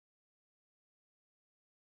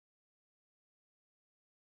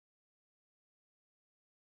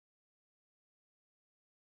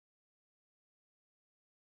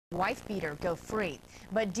Wife beater go free,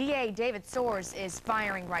 but DA David Soares is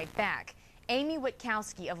firing right back. Amy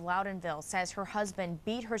Witkowski of Loudonville says her husband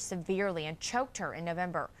beat her severely and choked her in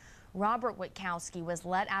November. Robert Witkowski was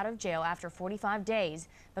let out of jail after 45 days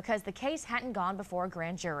because the case hadn't gone before a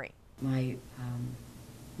grand jury. My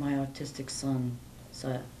autistic son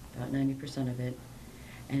saw about 90% of it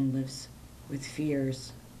and lives with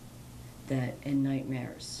fears that and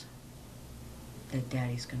nightmares that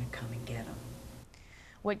daddy's going to come and get him.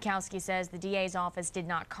 Witkowski says the DA's office did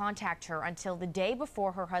not contact her until the day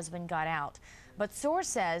before her husband got out. But Soares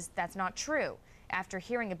says that's not true. After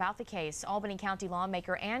hearing about the case, Albany County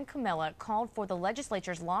lawmaker Ann Camilla called for the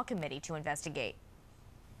legislature's law committee to investigate.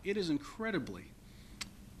 It is incredibly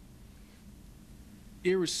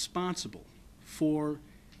irresponsible for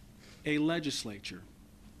a legislature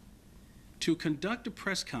to conduct a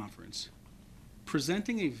press conference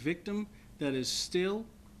presenting a victim that is still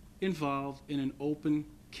involved in an open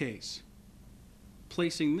case,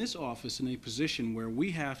 placing this office in a position where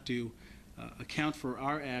we have to account for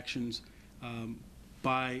our actions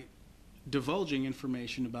by divulging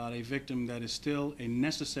information about a victim that is still a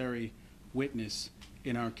necessary witness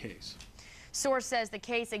in our case. Soares says the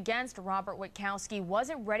case against Robert Witkowski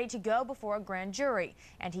wasn't ready to go before a grand jury,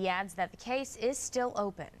 and he adds that the case is still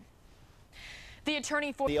open. The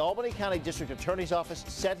attorney for the Albany County District Attorney's Office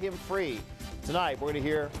set him free. Tonight, we're going to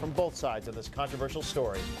hear from both sides of this controversial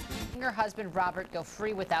story. Her husband Robert go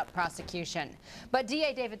free without prosecution. But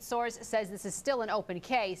DA David Soares says this is still an open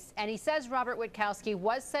case, and he says Robert Witkowski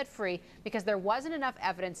was set free because there wasn't enough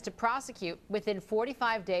evidence to prosecute within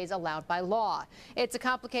 45 days allowed by law. It's a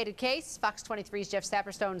complicated case. Fox 23's Jeff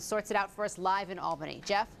Sapperstone sorts it out for us live in Albany.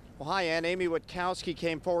 Jeff? Well, hi, Ann. Amy Witkowski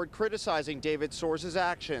came forward criticizing David Soares'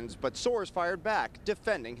 actions, but Soares fired back,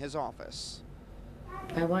 defending his office.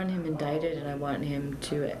 I want him indicted, and I want him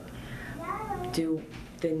to do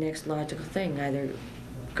the next logical thing, either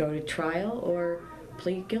go to trial or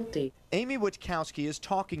plead guilty. Amy Witkowski is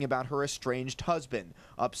talking about her estranged husband,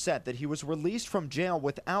 upset that he was released from jail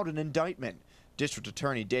without an indictment. District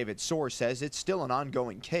Attorney David Soares says it's still an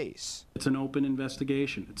ongoing case. It's an open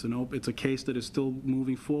investigation. It's a case that is still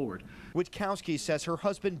moving forward. Witkowski says her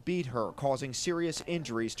husband beat her, causing serious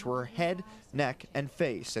injuries to her head, neck, and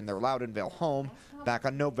face in their Loudonville home back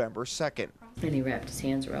on November 2nd. And he wrapped his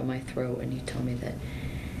hands around my throat and he told me that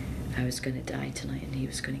I was going to die tonight and he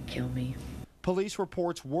was going to kill me. Police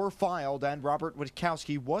reports were filed and Robert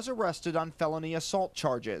Witkowski was arrested on felony assault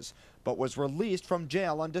charges, but was released from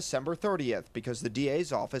jail on December 30th because the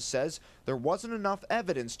DA's office says there wasn't enough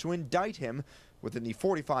evidence to indict him within the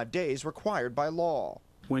 45 days required by law.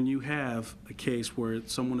 When you have a case where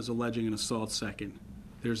someone is alleging an assault second,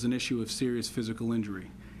 there's an issue of serious physical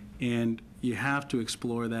injury, and you have to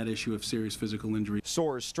explore that issue of serious physical injury.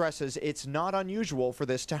 Soares stresses it's not unusual for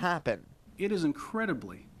this to happen. It is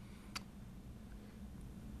incredibly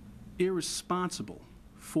irresponsible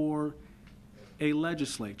for a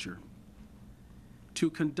legislature to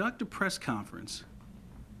conduct a press conference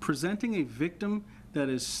presenting a victim that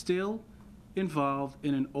is still involved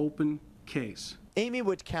in an open case. Amy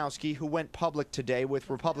Witkowski, who went public today with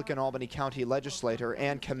Republican Albany County legislator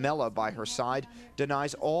Ann Camilla by her side,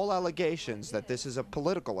 denies all allegations that this is a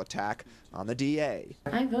political attack on the DA.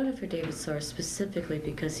 I voted for David Soares specifically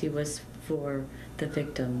because he was for the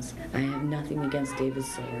victims. I have nothing against David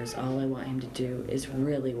Soares. All I want him to do is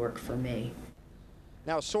really work for me.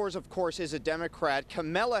 Now, Soares, of course, is a Democrat.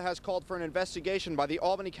 Camilla has called for an investigation by the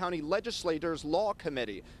Albany County Legislators Law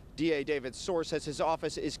Committee. DA David Soares says his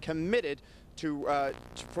office is committed to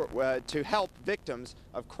help victims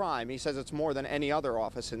of crime. He says it's more than any other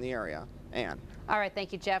office in the area. Ann. All right,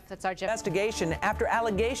 thank you, Jeff. That's our Jeff. Investigation after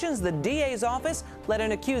allegations the DA's office let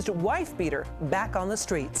an accused wife beater back on the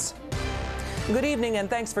streets. Good evening and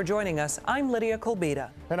thanks for joining us. I'm Lydia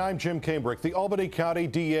Colbita. And I'm Jim Cambrick. The Albany County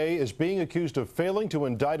DA is being accused of failing to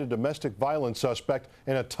indict a domestic violence suspect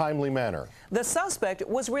in a timely manner. The suspect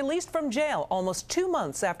was released from jail almost 2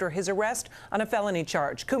 months after his arrest on a felony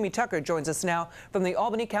charge. Kumi Tucker joins us now from the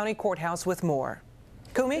Albany County Courthouse with more.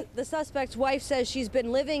 Kumi? The suspect's wife says she's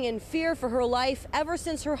been living in fear for her life ever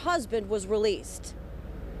since her husband was released.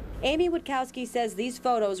 Amy Witkowski says these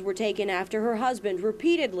photos were taken after her husband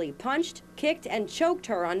repeatedly punched, kicked, and choked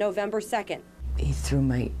her on November 2nd. He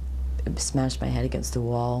smashed my head against the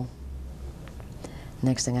wall.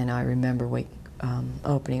 Next thing I know, I remember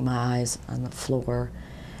opening my eyes on the floor,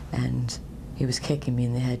 and he was kicking me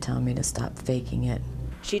in the head, telling me to stop faking it.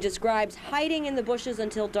 She describes hiding in the bushes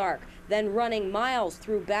until dark, then running miles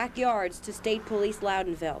through backyards to State Police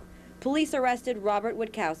Loudonville. Police arrested Robert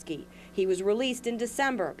Witkowski. He was released in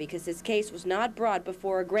December because his case was not brought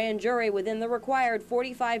before a grand jury within the required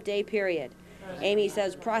 45-day period. Amy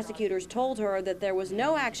says prosecutors told her that there was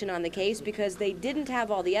no action on the case because they didn't have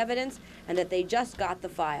all the evidence and that they just got the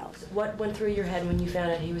files. What went through your head when you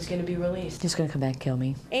found out he was going to be released? He's going to come back and kill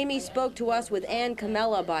me. Amy spoke to us with Ann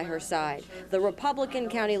Camella by her side. The Republican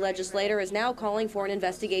county legislator is now calling for an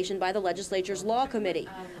investigation by the legislature's law committee.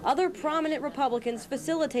 Other prominent Republicans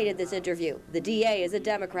facilitated this interview. The DA is a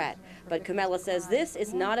Democrat, but Camella says this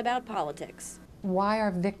is not about politics. Why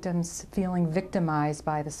are victims feeling victimized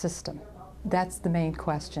by the system? That's the main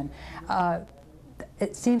question.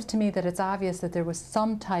 It seems to me that it's obvious that there was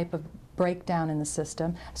some type of breakdown in the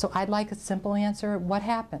system. So I'd like a simple answer. What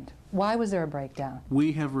happened? Why was there a breakdown?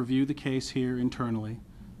 We have reviewed the case here internally.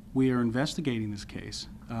 We are investigating this case.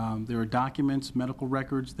 There are documents, medical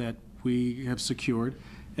records that we have secured,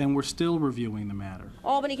 and we're still reviewing the matter.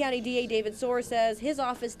 Albany County DA David Soar says his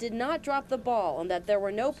office did not drop the ball and that there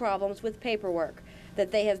were no problems with paperwork,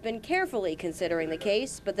 that they have been carefully considering the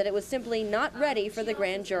case, but that it was simply not ready for the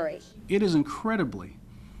grand jury. It is incredibly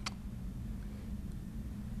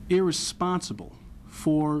irresponsible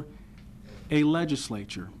for a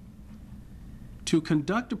legislature to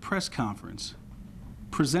conduct a press conference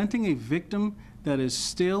presenting a victim that is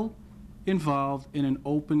still involved in an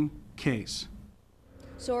open case.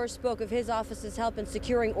 Soar spoke of his office's help in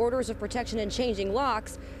securing orders of protection and changing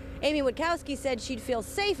locks. Amy Witkowski said she'd feel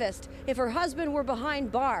safest if her husband were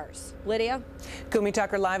behind bars. Lydia? Kumi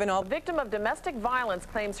Tucker live in Albany. Victim of domestic violence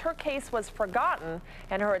claims her case was forgotten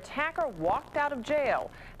and her attacker walked out of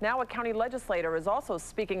jail. Now a county legislator is also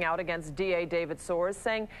speaking out against DA David Soar,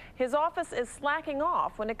 saying his office is slacking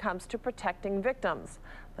off when it comes to protecting victims.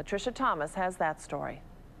 Latricia Thomas has that story.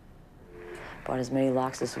 Bought as many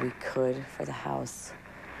locks as we could for the house.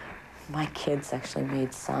 My kids actually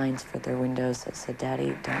made signs for their windows that said,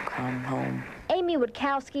 "Daddy, don't come home." Amy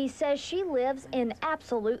Witkowski says she lives in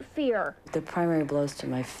absolute fear. The primary blows to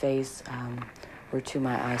my face were to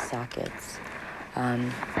my eye sockets,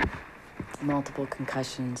 multiple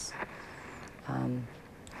concussions,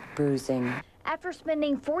 bruising. After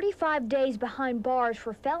spending 45 days behind bars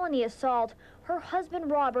for felony assault, her husband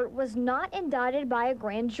Robert was not indicted by a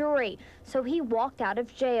grand jury, so he walked out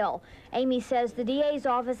of jail. Amy says the DA's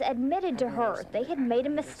office admitted to her they had made a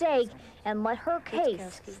mistake and let her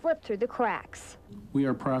case slip through the cracks. We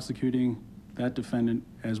are prosecuting that defendant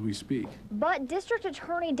as we speak. But District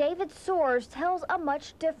Attorney David Soar tells a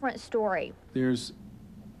much different story. There's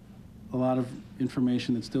a lot of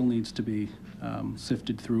information that still needs to be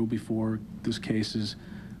sifted through before this case is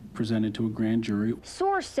presented to a grand jury.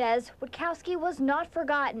 Soar says Witkowski was not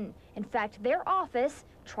forgotten. In fact, their office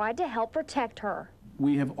tried to help protect her.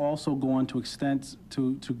 We have also gone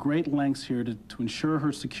to great lengths here to ensure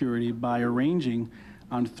her security by arranging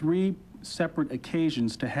on 3 separate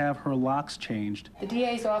occasions to have her locks changed. The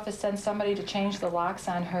DA's office sends somebody to change the locks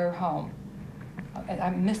on her home.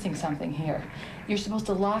 I'm missing something here. You're supposed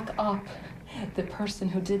to lock up the person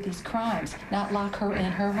who did these crimes, not lock her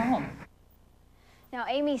in her home. Now,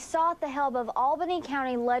 Amy sought the help of Albany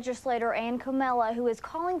County legislator Ann Camella, who is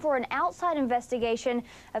calling for an outside investigation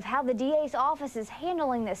of how the DA's office is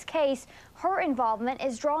handling this case. Her involvement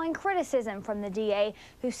is drawing criticism from the DA,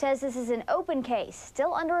 who says this is an open case,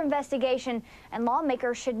 still under investigation, and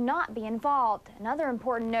lawmakers should not be involved. Another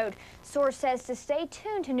important note, Soar says to stay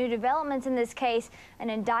tuned to new developments in this case. An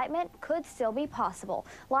indictment could still be possible.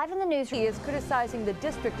 Live in the news. He is criticizing the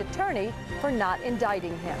district attorney for not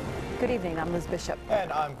indicting him. Good evening, I'm Liz Bishop.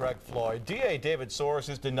 And I'm Greg Floyd. DA David Soar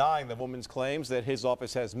is denying the woman's claims that his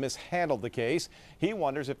office has mishandled the case. He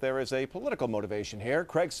wonders if there is a political motivation here.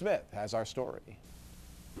 Craig Smith has our story.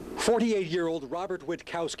 48-year-old Robert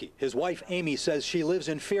Witkowski. His wife Amy says she lives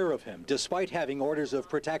in fear of him despite having orders of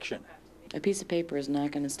protection. A piece of paper is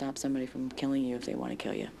not going to stop somebody from killing you if they want to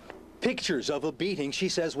kill you. Pictures of a beating she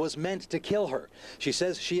says was meant to kill her. She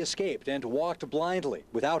says she escaped and walked blindly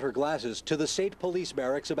without her glasses to the state police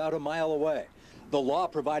barracks about a mile away. The law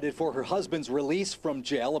provided for her husband's release from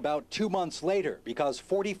jail about 2 months later because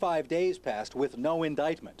 45 days passed with no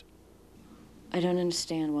indictment. I don't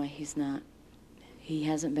understand why he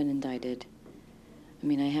hasn't been indicted. I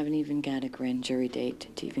mean, I haven't even got a grand jury date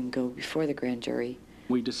to even go before the grand jury.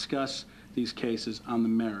 We discuss these cases on the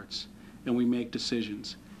merits, and we make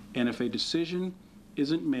decisions. And if a decision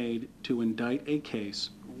isn't made to indict a case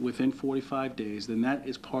within 45 days, then that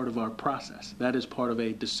is part of our process. That is part of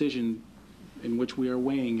a decision in which we are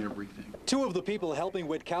weighing everything. Two of the people helping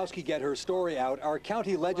Witkowski get her story out are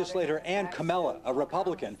County Legislator Ann Camella, a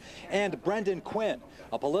Republican, and Brendan Quinn,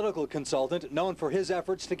 a political consultant known for his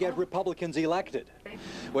efforts to get Republicans elected.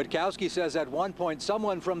 Witkowski says at one point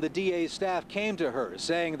someone from the DA's staff came to her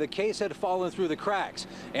saying the case had fallen through the cracks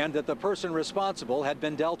and that the person responsible had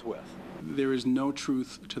been dealt with. There is no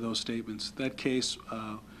truth to those statements. That case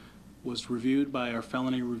was reviewed by our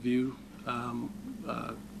felony review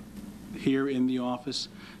here in the office.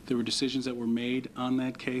 There were decisions that were made on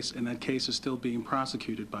that case, and that case is still being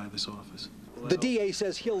prosecuted by this office. The DA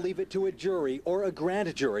says he'll leave it to a jury or a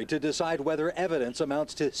grand jury to decide whether evidence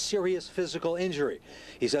amounts to serious physical injury.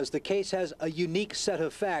 He says the case has a unique set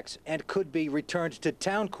of facts and could be returned to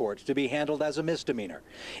town court to be handled as a misdemeanor.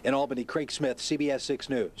 In Albany, Craig Smith, CBS 6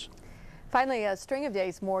 News. Finally, a string of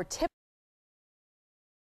days more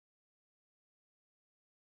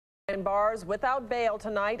In bars without bail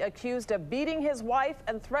tonight, accused of beating his wife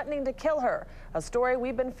and threatening to kill her. A story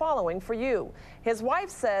we've been following for you. His wife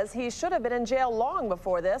says he should have been in jail long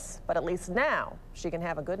before this, but at least now she can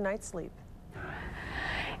have a good night's sleep.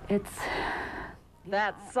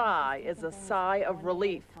 That sigh is a sigh of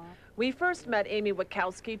relief. We first met Amy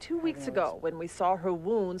Witkowski 2 weeks ago when we saw her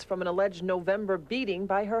wounds from an alleged November beating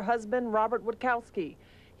by her husband, Robert Witkowski.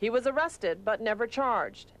 He was arrested but never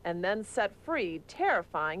charged and then set free,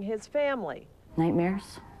 terrifying his family.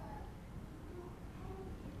 Nightmares.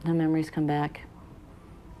 The memories come back.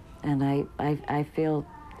 And I feel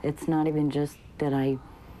it's not even just that I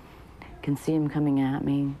can see him coming at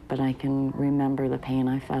me, but I can remember the pain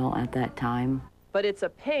I felt at that time. But it's a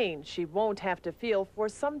pain she won't have to feel for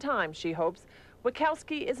some time, she hopes.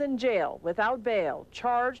 Witkowski is in jail without bail,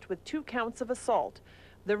 charged with 2 counts of assault.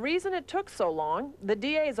 The reason it took so long, the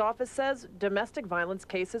DA's office says domestic violence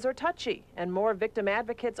cases are touchy and more victim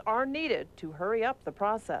advocates are needed to hurry up the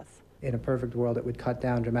process. In a perfect world, it would cut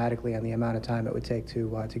down dramatically on the amount of time it would take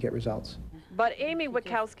to get results. But Amy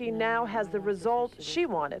Witkowski now has the result she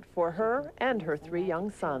wanted for her and her 3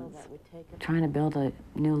 young sons. Trying to build a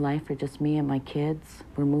new life for just me and my kids.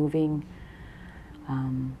 We're moving,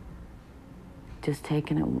 just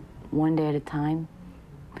taking it one day at a time.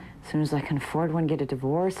 As soon as I can afford one, get a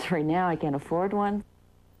divorce. Right now, I can't afford one.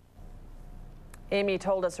 Amy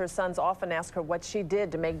told us her sons often ask her what she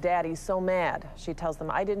did to make Daddy so mad. She tells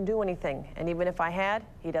them, I didn't do anything, and even if I had,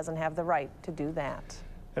 he doesn't have the right to do that.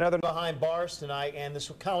 Another behind bars tonight, and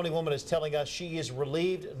this County woman is telling us she is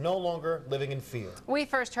relieved, no longer living in fear. We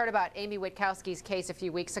first heard about Amy Witkowski's case a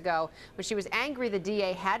few weeks ago when she was angry the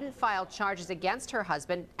DA hadn't filed charges against her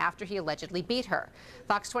husband after he allegedly beat her.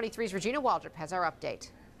 Fox 23's Regina Waldrop has our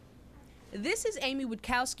update. This is Amy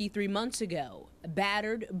Witkowski 3 months ago,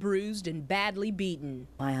 battered, bruised, and badly beaten.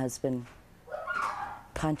 My husband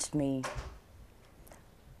punched me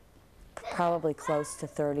probably close to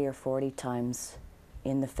 30 or 40 times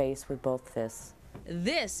in the face with both fists.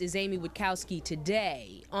 This is Amy Witkowski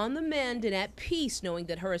today, on the mend and at peace knowing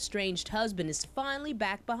that her estranged husband is finally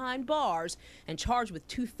back behind bars and charged with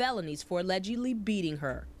 2 felonies for allegedly beating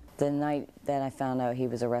her. The night that I found out he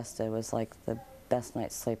was arrested was like the best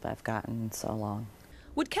night's sleep I've gotten in so long.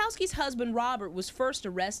 Witkowski's husband Robert was first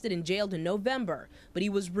arrested and jailed in November, but he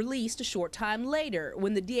was released a short time later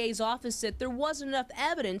when the DA's office said there wasn't enough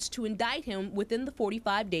evidence to indict him within the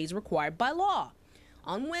 45 days required by law.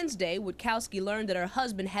 On Wednesday, Witkowski learned that her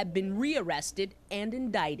husband had been rearrested and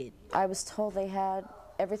indicted. I was told they had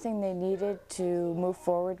everything they needed to move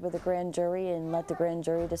forward with a grand jury and let the grand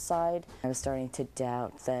jury decide. I was starting to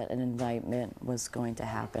doubt that an indictment was going to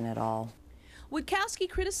happen at all. Witkowski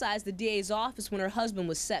criticized the DA's office when her husband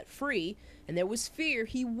was set free, and there was fear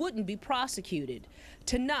he wouldn't be prosecuted.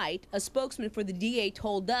 Tonight, a spokesman for the DA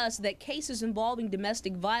told us that cases involving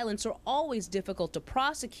domestic violence are always difficult to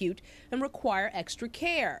prosecute and require extra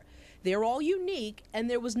care. They're all unique, and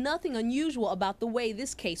there was nothing unusual about the way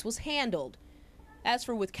this case was handled. As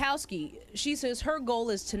for Witkowski, she says her goal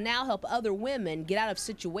is to now help other women get out of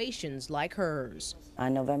situations like hers.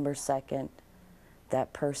 On November 2nd,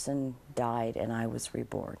 that person died and I was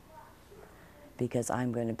reborn, because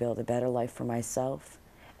I'm going to build a better life for myself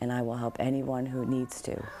and I will help anyone who needs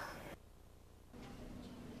to.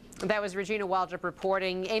 That was Regina Waldrop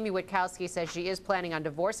reporting. Amy Witkowski says she is planning on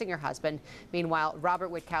divorcing her husband. Meanwhile, Robert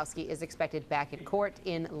Witkowski is expected back in court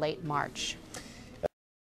in late March.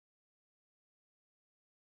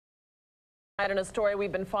 In a story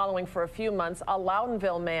we've been following for a few months, a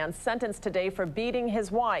Loudonville man sentenced today for beating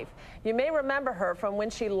his wife. You may remember her from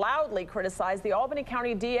when she loudly criticized the Albany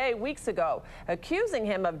County DA weeks ago, accusing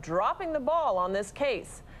him of dropping the ball on this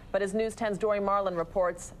case. But as News 10's Dory Marlin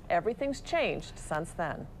reports, everything's changed since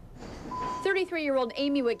then. 33-year-old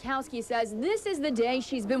Amy Witkowski says this is the day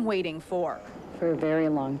she's been waiting for. For a very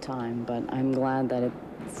long time, but I'm glad that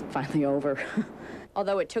it's finally over.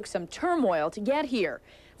 Although it took some turmoil to get here.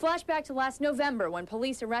 Flashback to last November when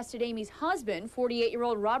police arrested Amy's husband,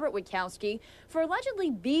 48-year-old Robert Witkowski, for allegedly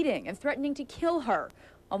beating and threatening to kill her.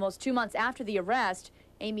 Almost 2 months after the arrest,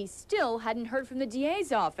 Amy still hadn't heard from the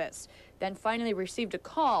DA's office, then finally received a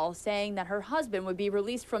call saying that her husband would be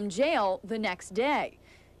released from jail the next day.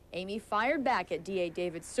 Amy fired back at DA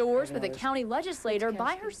David Soares with a county legislator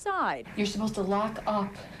by her side. You're supposed to lock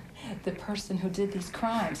up the person who did these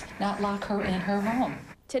crimes, not lock her in her home.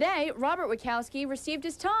 Today, Robert Witkowski received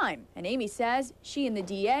his time, and Amy says she and the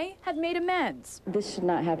DA have made amends. This should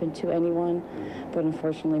not happen to anyone, but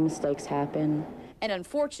unfortunately mistakes happen. And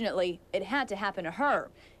unfortunately, it had to happen to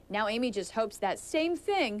her. Now Amy just hopes that same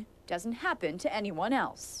thing doesn't happen to anyone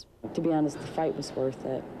else. To be honest, the fight was worth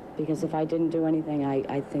it. Because if I didn't do anything,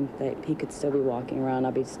 I think that he could still be walking around.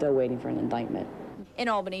 I'll be still waiting for an indictment. In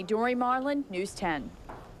Albany, Dory Marlin, News 10.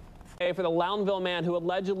 For the Loudonville man who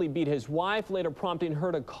allegedly beat his wife, later prompting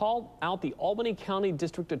her to call out the Albany County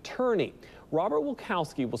District Attorney. Robert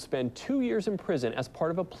Witkowski will spend 2 years in prison as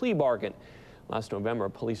part of a plea bargain. Last November,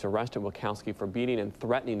 police arrested Witkowski for beating and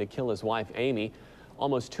threatening to kill his wife, Amy.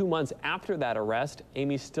 Almost 2 months after that arrest,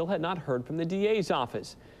 Amy still had not heard from the DA's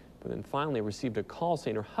office, but then finally received a call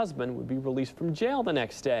saying her husband would be released from jail the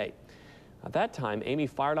next day. At that time, Amy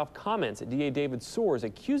fired off comments at DA David Soares,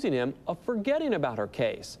 accusing him of forgetting about her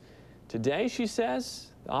case. Today, she says,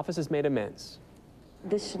 the office has made amends.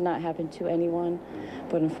 This should not happen to anyone,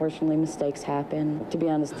 but unfortunately mistakes happen. To be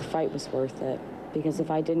honest, the fight was worth it. Because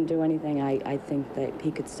if I didn't do anything, I think that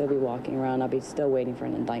he could still be walking around. I'll be still waiting for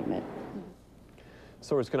an indictment.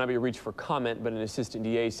 Soares cannot be reached for comment, but an assistant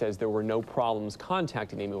DA says there were no problems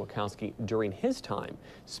contacting Amy Witkowski during his time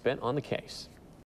spent on the case.